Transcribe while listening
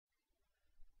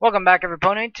Welcome back,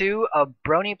 everybody, to A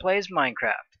Brony Plays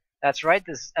Minecraft. That's right,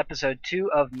 this is episode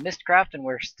 2 of Mystcraft, and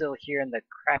we're still here in the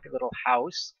crappy little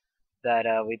house that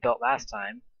we built last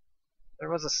time.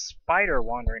 There was a spider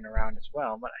wandering around as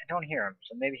well, but I don't hear him,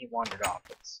 so maybe he wandered off.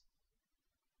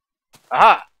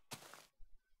 Aha!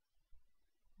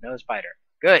 No spider.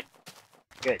 Good.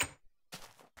 Good.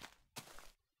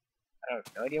 I have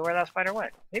no idea where that spider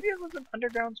went. Maybe it was an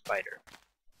underground spider.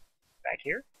 Back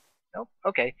here? Nope.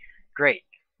 Okay. Great.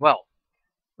 Well,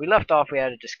 we left off, we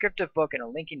had a descriptive book and a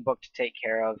linking book to take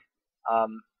care of.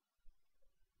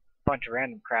 Bunch of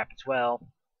random crap as well.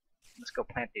 Let's go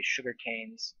plant these sugar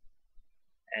canes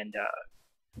and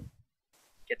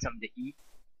get something to eat.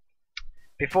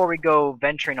 Before we go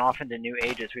venturing off into new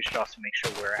ages, we should also make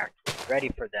sure we're actually ready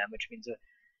for them, which means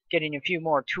getting a few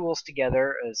more tools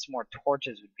together, some more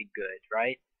torches would be good,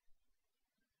 right?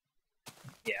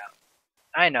 Yeah,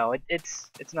 I know, it's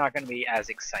not going to be as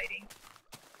exciting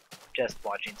just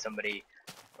watching somebody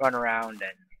run around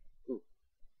and... Ooh,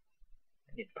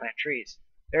 I need to plant trees.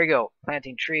 There you go,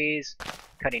 planting trees,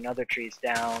 cutting other trees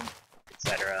down,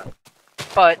 etc.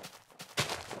 But,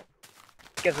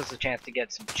 gives us a chance to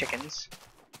get some chickens.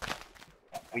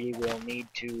 We will need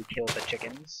to kill the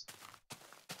chickens.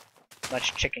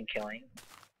 Much chicken killing.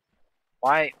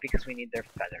 Why? Because we need their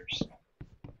feathers.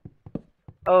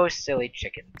 Oh, silly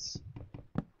chickens.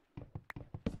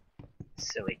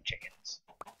 Silly chickens.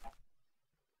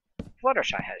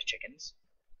 Fluttershy has chickens.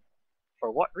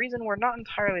 For what reason, we're not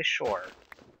entirely sure.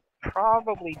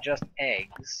 Probably just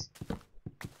eggs.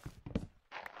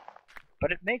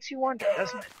 But it makes you wonder,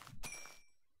 doesn't it?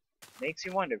 Makes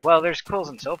you wonder. Well, there's quills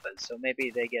and sofas, so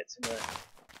maybe they get some of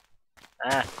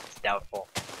the... it's doubtful.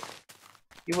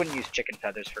 You wouldn't use chicken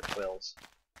feathers for quills.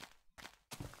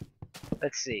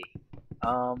 Let's see.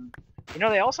 You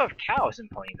know, they also have cows in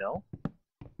Ponyville.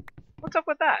 What's up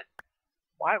with that?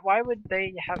 Why would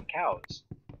they have cows?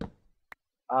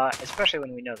 Especially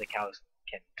when we know the cows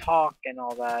can talk and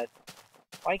all that.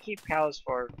 Why keep cows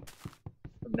for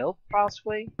milk,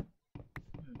 possibly?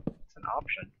 It's an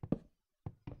option.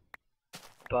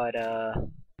 But,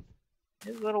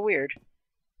 it's a little weird.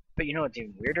 But you know what's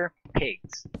even weirder?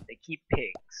 Pigs. They keep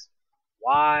pigs.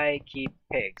 Why keep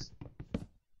pigs?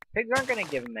 Pigs aren't gonna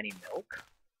give them any milk.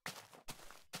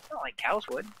 Not like cows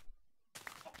would.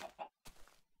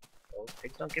 Well,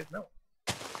 pigs don't give milk.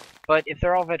 But if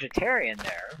they're all vegetarian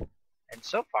there, and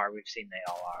so far we've seen they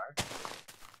all are.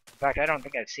 In fact, I don't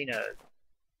think I've seen a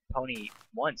pony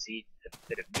once eat a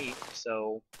bit of meat,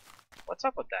 so what's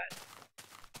up with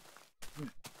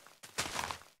that?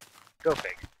 Go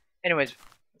fig. Anyways,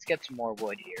 let's get some more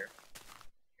wood here.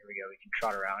 Here we go, we can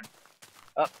trot around.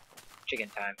 Oh, chicken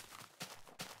time.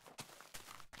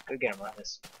 Go get him,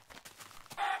 Linus.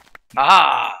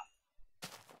 Ah!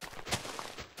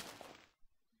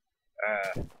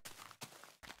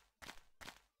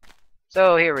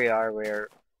 So here we are, we're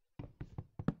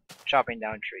chopping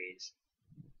down trees.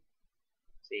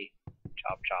 See?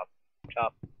 Chop, chop,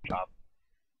 chop, chop.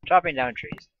 Chopping down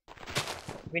trees.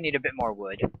 We need a bit more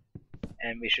wood,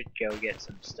 and we should go get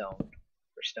some stone,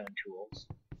 for stone tools.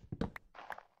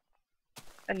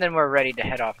 And then we're ready to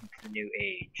head off into the new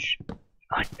age.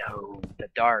 Unknown, the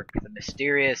dark, the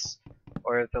mysterious,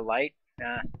 or the light,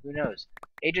 who knows.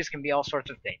 Ages can be all sorts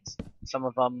of things. Some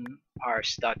of them are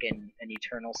stuck in an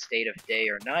eternal state of day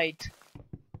or night.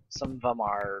 Some of them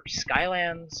are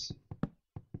skylands.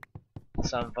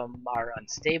 Some of them are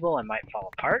unstable and might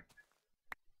fall apart.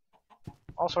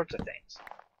 All sorts of things.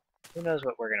 Who knows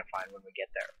what we're going to find when we get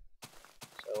there.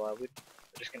 So we're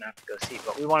just going to have to go see.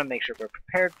 But we want to make sure we're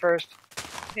prepared first,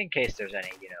 in case there's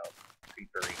any, you know,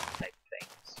 creepery type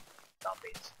things.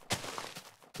 Zombies.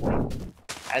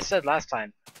 As said last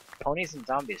time, ponies and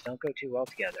zombies don't go too well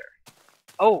together.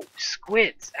 Oh,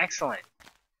 squids! Excellent!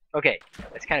 Okay,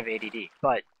 that's kind of ADD,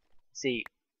 but, see,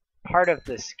 part of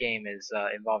this game is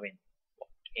involving...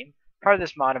 Part of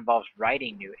this mod involves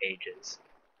writing new ages,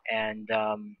 and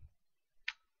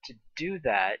to do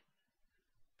that,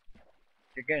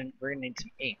 we're gonna need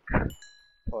some ink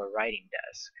for a writing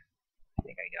desk. I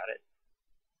think I got it.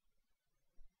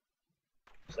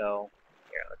 So,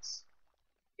 here, let's...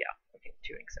 Yeah, okay,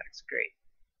 2 ink sacks, great.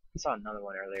 I saw another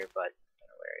one earlier, but I don't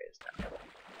know where it is now.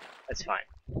 That's fine.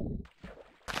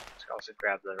 Let's also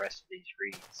grab the rest of these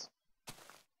reeds.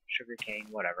 Sugarcane,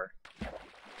 whatever.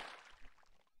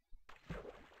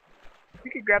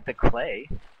 We could grab the clay.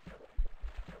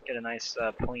 Get a nice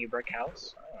pony brick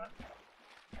house. I don't know.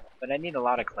 But I need a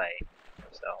lot of clay,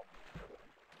 so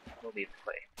we'll leave the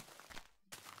clay.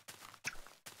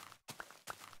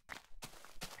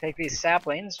 Take these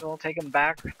saplings, we'll take them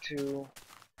back to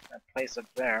that place up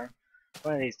there.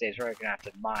 One of these days we're gonna have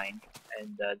to mine,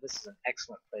 and this is an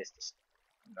excellent place to.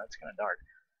 That's kind of dark.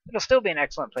 It'll still be an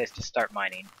excellent place to start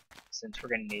mining, since we're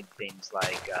gonna need things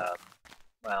like,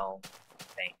 well,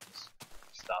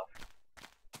 stuff.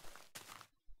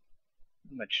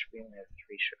 Which we only have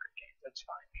 3 sugar canes. That's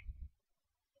fine.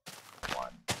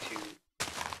 1, 2.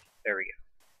 There we go.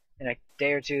 In a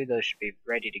day or two, those should be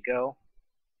ready to go.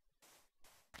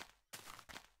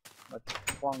 Let's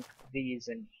plunk these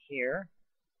in here.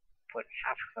 Put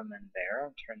half of them in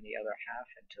there. Turn the other half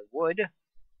into wood.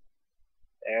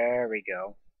 There we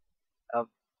go. Let's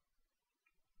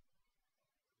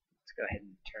go ahead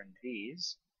and turn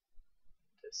these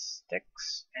to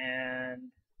sticks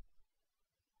and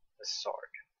the sword.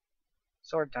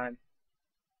 Sword time.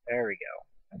 There we go.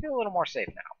 I feel a little more safe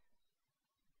now.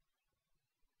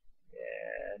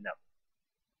 Yeah, no.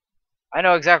 I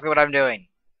know exactly what I'm doing.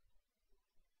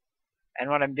 And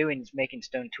what I'm doing is making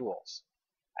stone tools.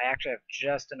 I actually have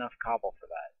just enough cobble for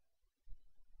that.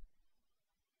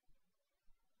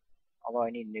 Although I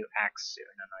need a new axe soon,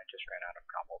 and I just ran out of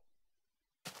cobble.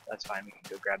 That's fine, we can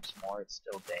go grab some more, it's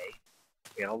still day.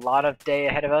 We have a lot of day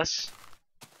ahead of us.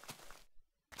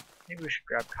 Maybe we should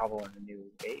grab cobble in the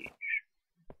new age.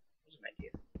 Here's an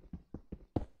idea.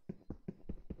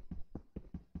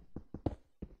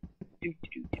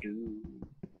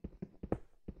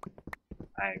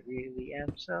 I really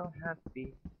am so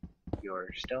happy.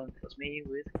 Your stone fills me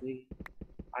with glee.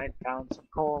 I found some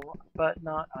coal, but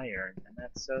not iron, and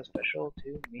that's so special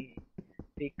to me.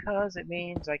 Because it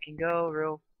means I can go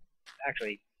real...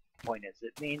 Actually, the point is,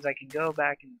 it means I can go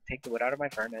back and take the wood out of my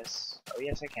furnace. Oh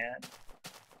yes, I can.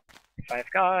 If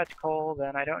I've got coal,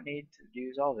 then I don't need to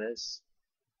use all this.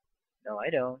 No, I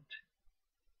don't.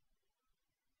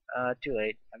 Too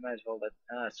late. I might as well let...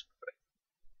 screw it.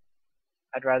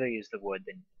 I'd rather use the wood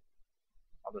than...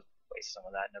 I'll just waste some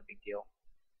of that, no big deal.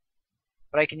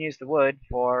 But I can use the wood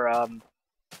for,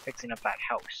 fixing up that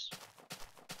house.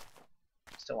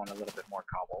 Still want a little bit more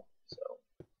cobble, so...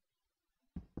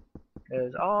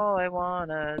 Cause all I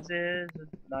want is a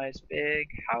nice big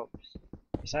house.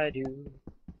 Yes, I do.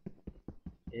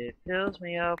 It fills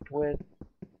me up with,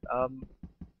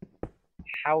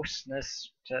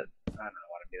 houseness to... I don't know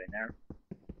what I'm doing there.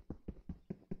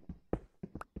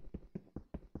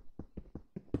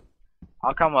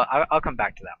 I'll come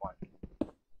back to that one.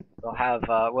 We'll have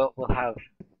we'll have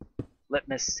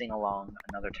Litmus sing along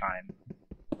another time.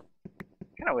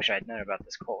 Kind of wish I had known about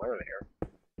this coal earlier.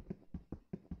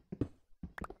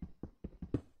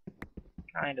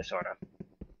 Kinda, sorta.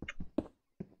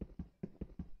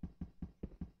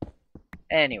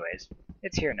 Anyways,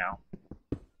 it's here now.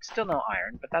 Still no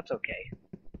iron, but that's okay.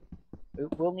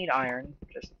 We'll need iron,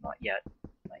 just not yet.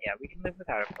 Not yet. We can live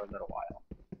without it for a little while.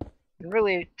 And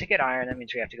really, to get iron, that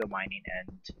means we have to go mining,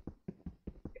 and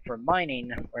if we're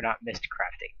mining, we're not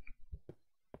Mystcrafting.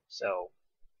 So,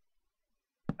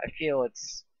 I feel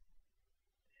it's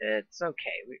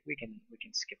okay. We can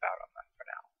skip out on that for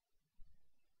now.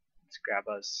 Let's grab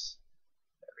us.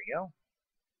 There we go.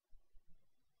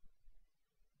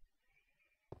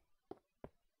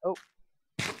 Oh,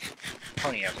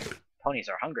 ponies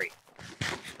are hungry.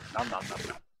 Nom nom nom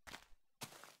nom.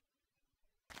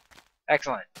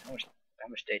 Excellent. How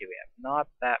much day do we have? Not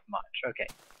that much. Okay.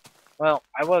 Well,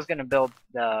 I was gonna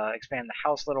expand the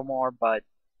house a little more, but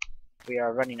we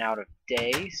are running out of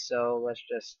day, so let's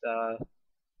just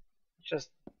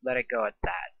let it go at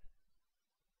that.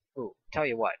 Ooh, tell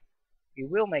you what. We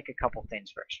will make a couple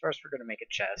things first. First, we're gonna make a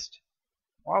chest.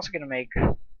 We're also gonna make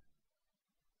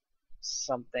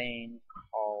something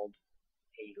called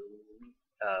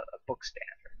a book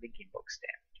stand, or linking book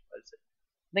stand. What is it?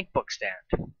 Link book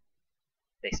stand.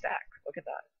 They stack. Look at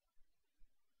that.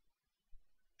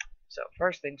 So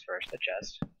first things first, the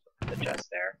chest. So put the chest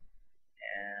there,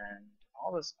 and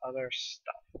all this other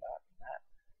stuff. That.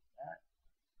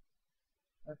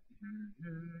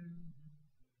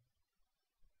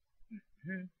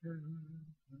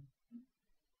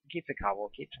 Keep the cobble.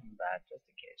 Keep some of that just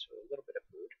in case. With a little bit of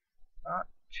food. Not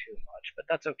too much, but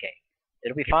that's okay.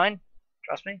 It'll be fine.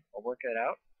 Trust me. We'll work it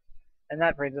out. And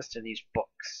that brings us to these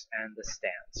books and the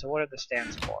stands. So what are the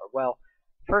stands for? Well,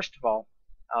 first of all,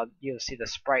 you'll see the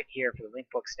sprite here for the link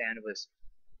book stand was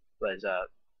the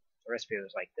recipe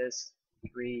was like this: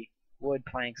 3 wood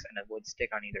planks and a wood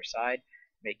stick on either side.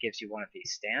 It gives you one of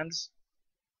these stands.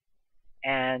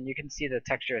 And you can see the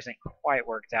texture isn't quite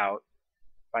worked out,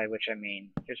 by which I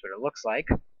mean, here's what it looks like.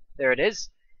 There it is.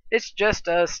 It's just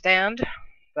a stand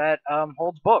that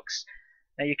holds books.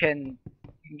 Now you can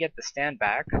get the stand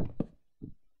back.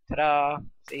 Ta-da!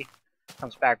 See? It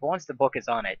comes back. But once the book is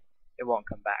on it, it won't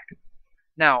come back.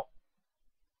 Now,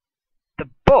 the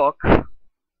book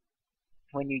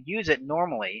when you use it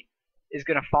normally, is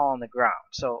going to fall on the ground.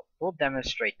 So we'll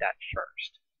demonstrate that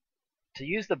first. To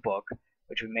use the book,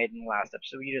 which we made in the last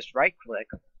episode, you just right-click,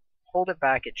 hold it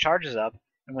back, it charges up,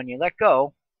 and when you let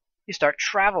go, you start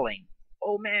traveling.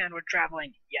 Oh man, we're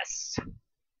traveling. Yes!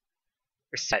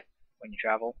 We're set when you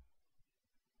travel.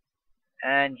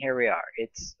 And here we are.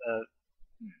 It's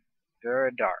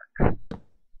very dark.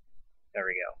 There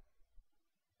we go.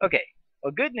 Okay,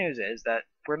 well, good news is that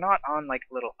we're not on like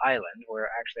a little island. We're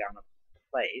actually on a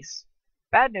place.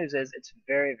 Bad news is it's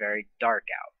very, very dark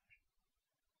out.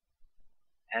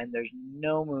 And there's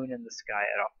no moon in the sky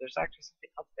at all. There's actually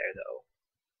something up there, though.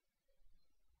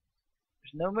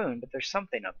 There's no moon, but there's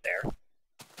something up there.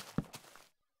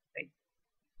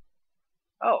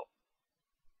 Oh.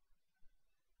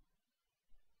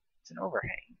 It's an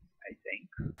overhang, I think.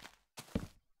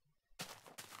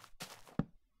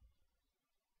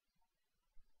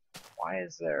 Why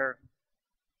is there...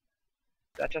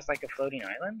 Is that just like a floating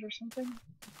island or something?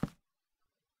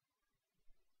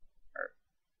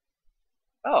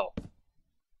 Oh.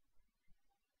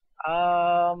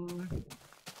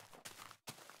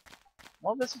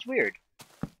 Well, this is weird.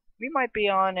 We might be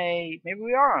on a... Maybe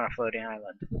we are on a floating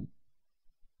island.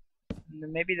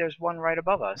 Maybe there's one right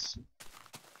above us.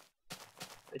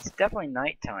 It's definitely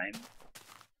nighttime.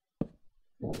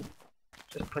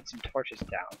 Just put some torches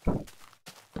down.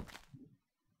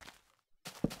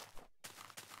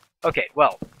 Okay,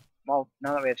 well, now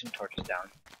that we have some torches down,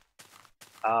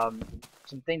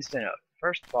 some things to note.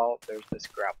 First of all, there's this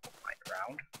gravel lying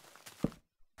around.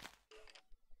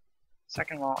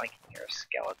 Second of all, I can hear a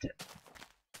skeleton.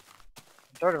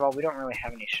 And third of all, we don't really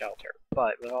have any shelter,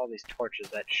 but with all these torches,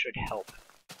 that should help to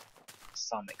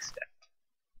some extent.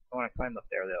 I want to climb up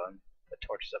there, though, and put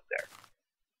torches up there.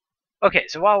 Okay,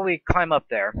 so while we climb up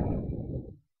there...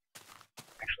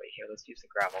 Actually, here, let's use the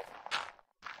gravel.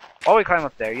 While we climb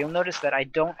up there, you'll notice that I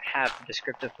don't have the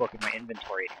descriptive book in my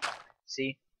inventory anymore.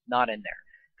 See? Not in there.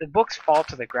 The books fall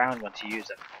to the ground once you use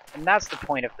them, and that's the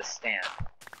point of the stand.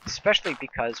 Especially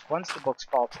because once the books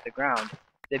fall to the ground,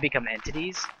 they become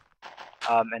entities,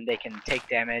 and they can take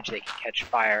damage, they can catch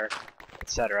fire,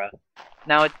 etc.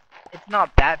 Now, it's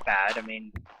not that bad. I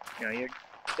mean, you know, you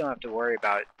don't have to worry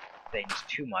about things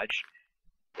too much.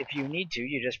 If you need to,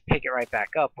 you just pick it right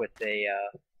back up with a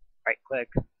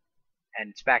right-click, and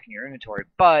it's back in your inventory,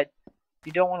 but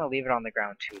you don't want to leave it on the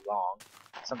ground too long.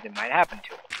 Something might happen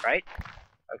to it, right?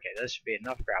 Okay, this should be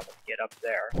enough gravel to get up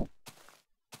there.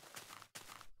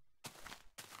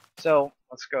 So,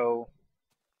 let's go...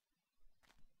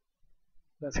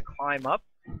 Let's climb up.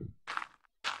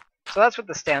 So that's what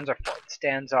the stands are for. The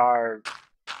stands are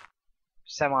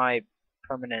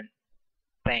semi-permanent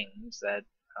things that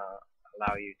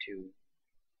allow you to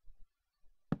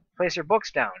place your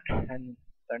books down, and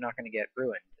they're not going to get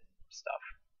ruined and stuff.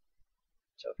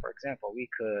 So, for example, we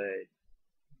could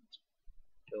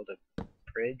build a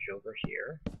bridge over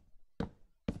here.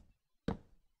 There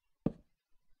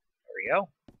we go.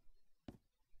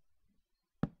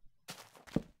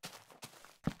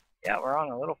 Yeah, we're on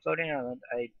a little floating island.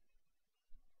 I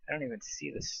don't even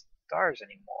see the stars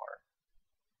anymore.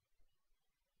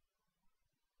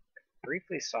 I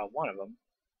briefly saw one of them.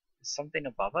 Is something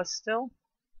above us still?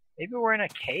 Maybe we're in a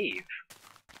cave.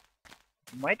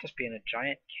 We might just be in a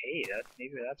giant cave.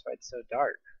 Maybe that's why it's so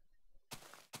dark.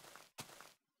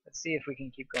 Let's see if we can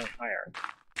keep going higher.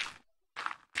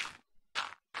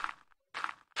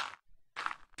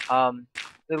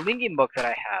 The linking book that I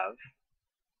have...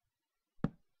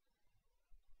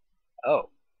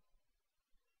 Oh.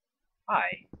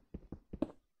 Hi.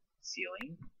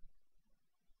 Ceiling.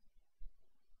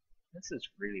 This is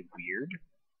really weird.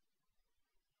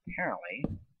 Apparently,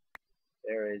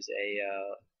 there is a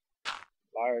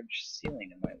large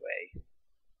ceiling in my way.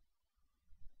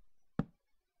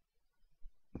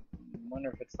 I wonder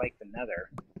if it's like the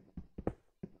Nether,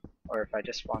 or if I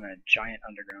just want a giant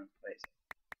underground place.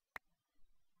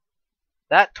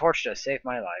 That torch just saved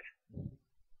my life.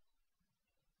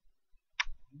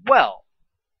 Well,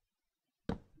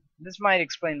 this might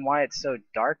explain why it's so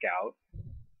dark out.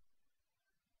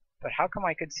 But how come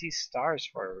I could see stars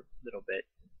for a little bit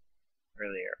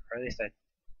earlier? Or at least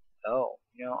oh,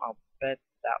 you know, I'll bet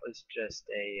that was just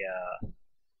a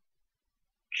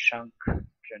chunk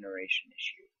generation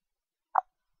issue.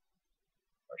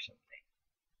 Or something.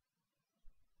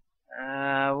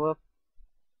 We'll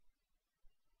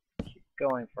keep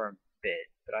going for a bit,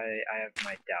 but I have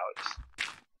my doubts.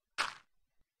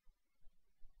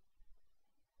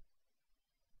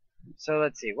 So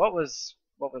let's see, what was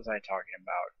I talking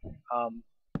about?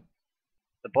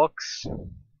 The books.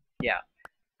 Yeah.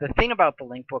 The thing about the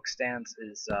link book stands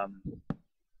is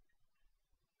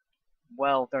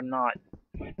well, they're not.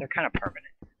 They're kind of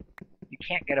permanent. You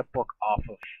can't get a book off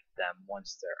of them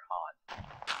once they're on.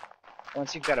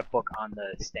 Once you've got a book on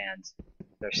the stands,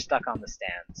 they're stuck on the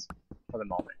stands for the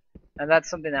moment. And that's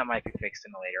something that might be fixed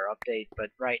in a later update, but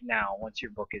right now, once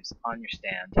your book is on your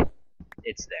stand,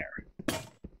 it's there.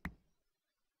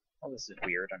 Oh, this is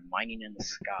weird. I'm mining in the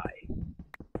sky.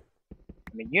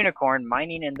 I'm a unicorn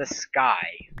mining in the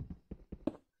sky.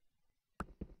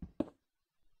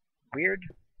 Weird?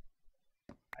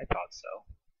 I thought so.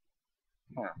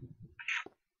 Huh.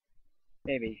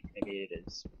 Maybe it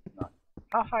is not.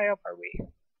 How high up are we?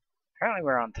 Apparently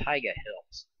we're on Taiga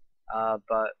Hills.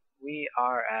 But we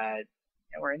are at,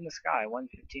 yeah, we're in the sky,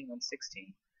 115,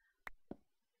 116.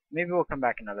 Maybe we'll come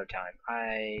back another time.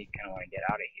 I kind of want to get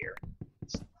out of here.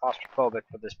 It's claustrophobic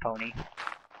for this pony.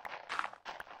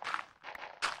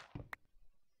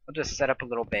 We'll just set up a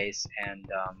little base and,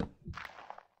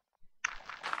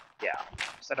 yeah,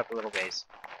 set up a little base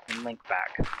and link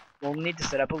back. We'll need to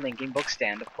set up a linking book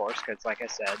stand, of course, because like I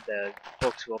said, the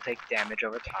books will take damage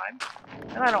over time,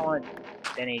 and I don't want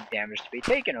any damage to be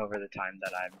taken over the time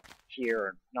that I'm here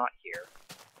or not here.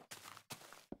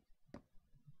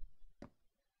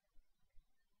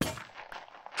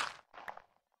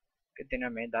 Good thing I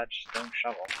made that stone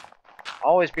shovel.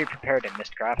 Always be prepared in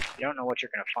Mystcraft. You don't know what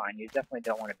you're going to find. You definitely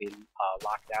don't want to be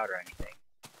locked out or anything.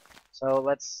 So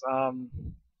let's, I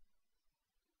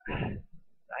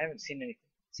haven't seen anything.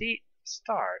 See,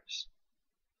 stars.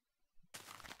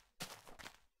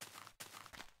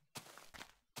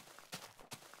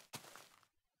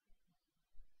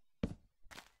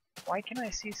 Why can I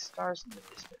see stars in the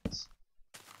distance?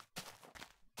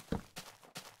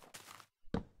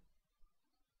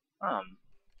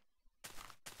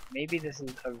 Maybe this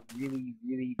is a really,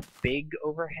 really big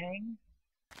overhang?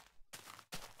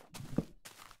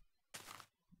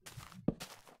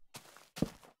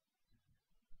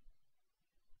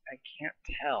 I can't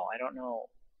tell. I don't know.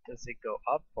 Does it go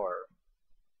up or...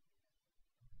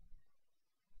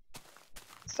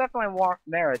 This definitely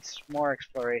merits more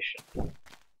exploration.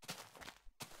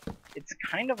 It's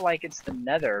kind of like it's the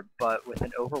Nether, but with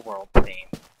an overworld theme.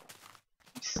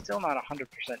 I'm still not 100%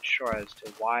 sure as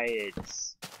to why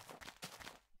it's...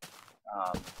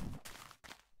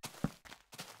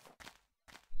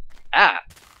 Ah!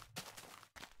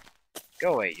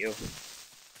 Go away, you.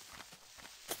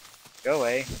 Go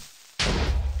away.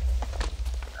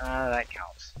 That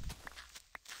counts.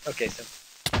 Okay, so...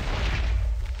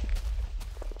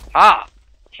 Ah!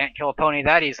 Can't kill a pony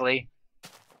that easily.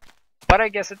 But I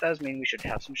guess it does mean we should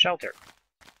have some shelter.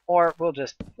 Or we'll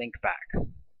just link back.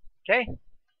 Okay?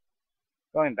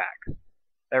 Going back.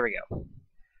 There we go.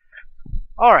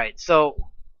 Alright, so...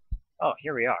 Oh,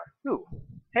 here we are. Ooh.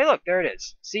 Hey look, there it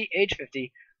is. See, age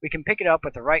 50. We can pick it up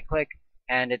with a right click,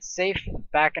 and it's safe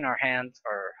back in our hands,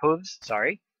 or hooves,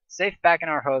 sorry. Safe back in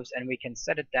our hooves, and we can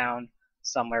set it down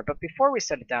somewhere. But before we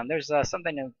set it down, there's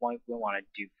something we want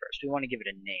to do first. We want to give it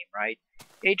a name, right?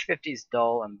 Age 50 is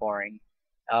dull and boring.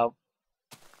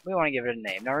 We want to give it a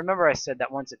name. Now remember I said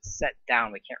that once it's set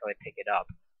down, we can't really pick it up.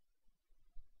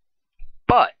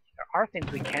 But there are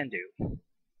things we can do.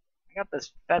 I got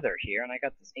this feather here, and I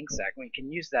got this ink sac, and we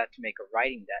can use that to make a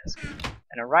writing desk.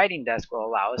 And a writing desk will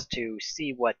allow us to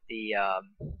see what the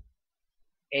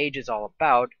age is all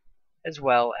about, as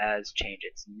well as change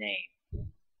its name.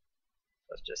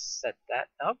 Let's just set that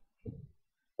up.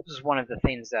 This is one of the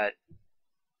things that...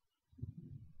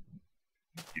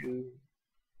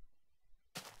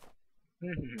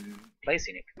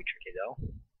 Placing it could be tricky, though.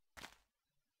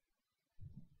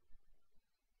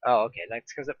 Oh, okay,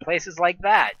 that's because it places like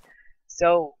that.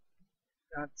 So,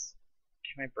 that's...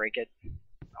 Can I break it?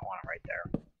 I want it right there.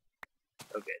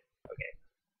 Oh, good. Okay.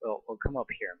 We'll come up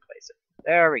here and place it.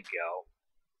 There we go.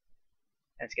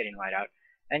 It's getting light out.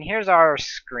 And here's our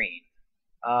screen.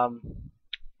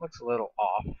 Looks a little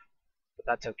off, but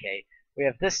that's okay. We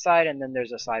have this side, and then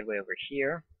there's a side way over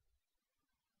here.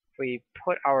 If we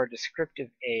put our descriptive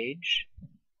age,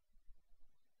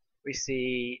 we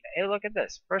see, hey, look at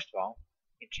this. First of all,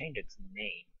 we can change its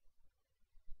name.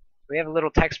 We have a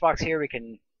little text box here. We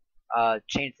can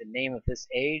change the name of this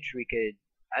age. We could,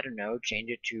 I don't know, change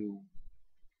it to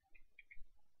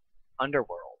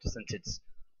Underworld, since it's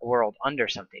a world under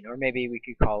something. Or maybe we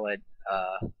could call it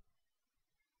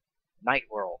Night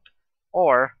World.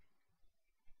 Or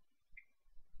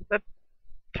the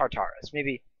Tartarus.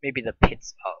 Maybe the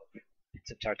Pits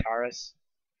of Tartarus.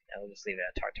 Yeah, we'll just leave it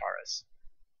at Tartarus.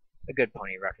 A good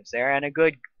pony reference there, and a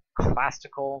good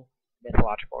classical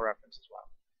mythological reference as well.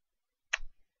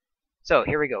 So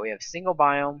here we go. We have single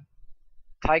biome,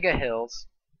 Taiga Hills,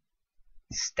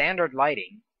 standard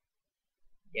lighting,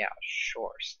 Yeah,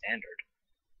 sure, standard.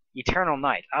 Eternal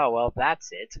night. Oh, well, that's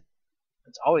it.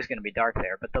 It's always going to be dark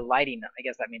there, but the lighting, I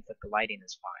guess that means that the lighting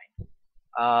is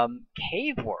fine.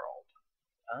 Cave world.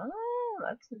 Oh,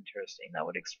 that's interesting. That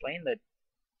would explain the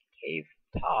cave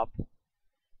top.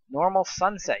 Normal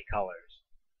sunset colors.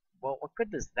 Well, what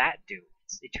good does that do?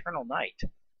 It's eternal night.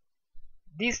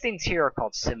 These things here are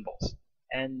called symbols,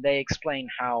 and they explain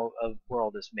how a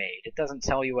world is made. It doesn't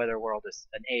tell you whether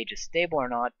an age is stable or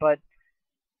not, but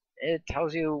it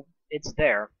tells you it's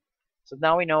there. So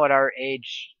now we know what our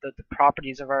age, the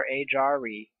properties of our age are.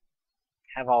 We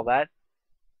have all that.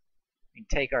 We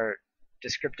can take our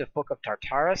descriptive book of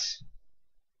Tartarus,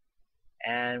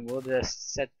 and we'll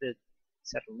just set a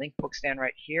link book stand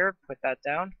right here. Put that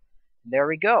down. And there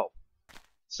we go.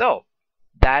 So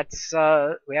that's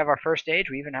we have our first age.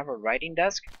 We even have a writing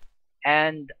desk,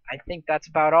 and I think that's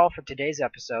about all for today's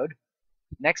episode.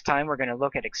 Next time we're going to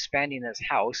look at expanding this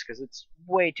house because it's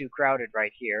way too crowded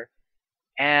right here.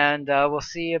 And we'll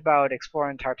see about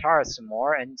exploring Tartarus some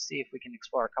more and see if we can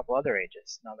explore a couple other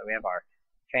ages now that we have our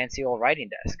fancy old writing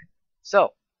desk. So,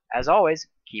 as always,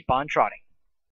 keep on trotting.